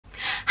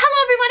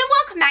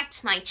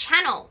to my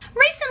channel.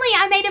 Recently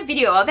I made a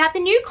video about the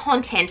new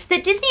content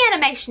that Disney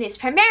Animation is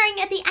premiering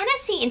at the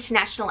Annecy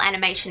International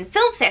Animation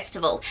Film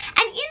Festival,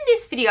 and in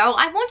this video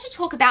I want to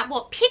talk about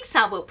what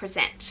Pixar will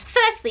present.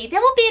 Firstly, there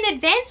will be an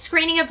advanced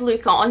screening of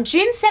Luca on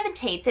June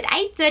 17th at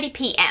 8:30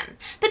 p.m,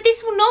 but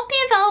this will not be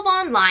available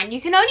online. You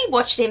can only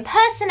watch it in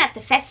person at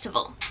the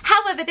festival.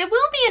 However, there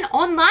will be an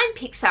online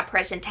Pixar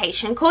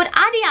presentation called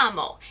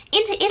Andiamo,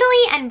 Into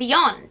Italy and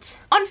Beyond.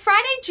 On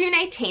Friday, June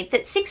 18th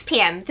at 6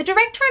 p.m, the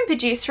director and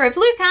producer of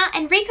Luca,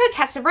 Enrico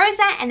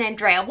Casarosa and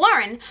Andrea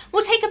Warren,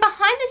 will take a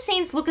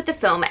behind-the-scenes look at the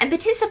film and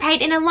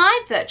participate in a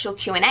live virtual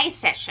Q&A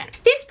session.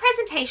 This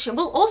presentation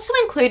will also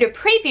include a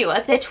preview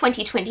of their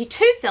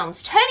 2022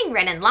 films turning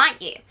Red and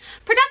Lightyear.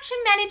 Production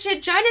manager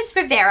Jonas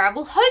Rivera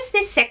will host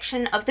this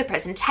section of the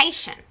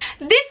presentation.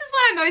 This is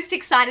what I'm most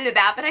excited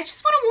about, but I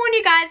just want to warn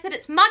you guys that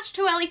it's much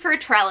too early for a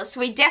trailer, so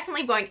we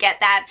definitely won't get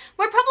that.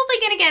 We're probably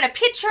going to get a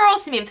picture or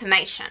some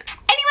information.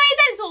 Anyway,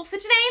 that is all for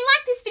today.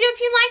 Like this video if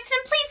you liked it,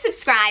 and please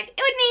subscribe.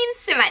 It would mean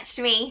so much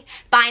to me.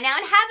 Bye now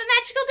and have a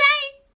magical day!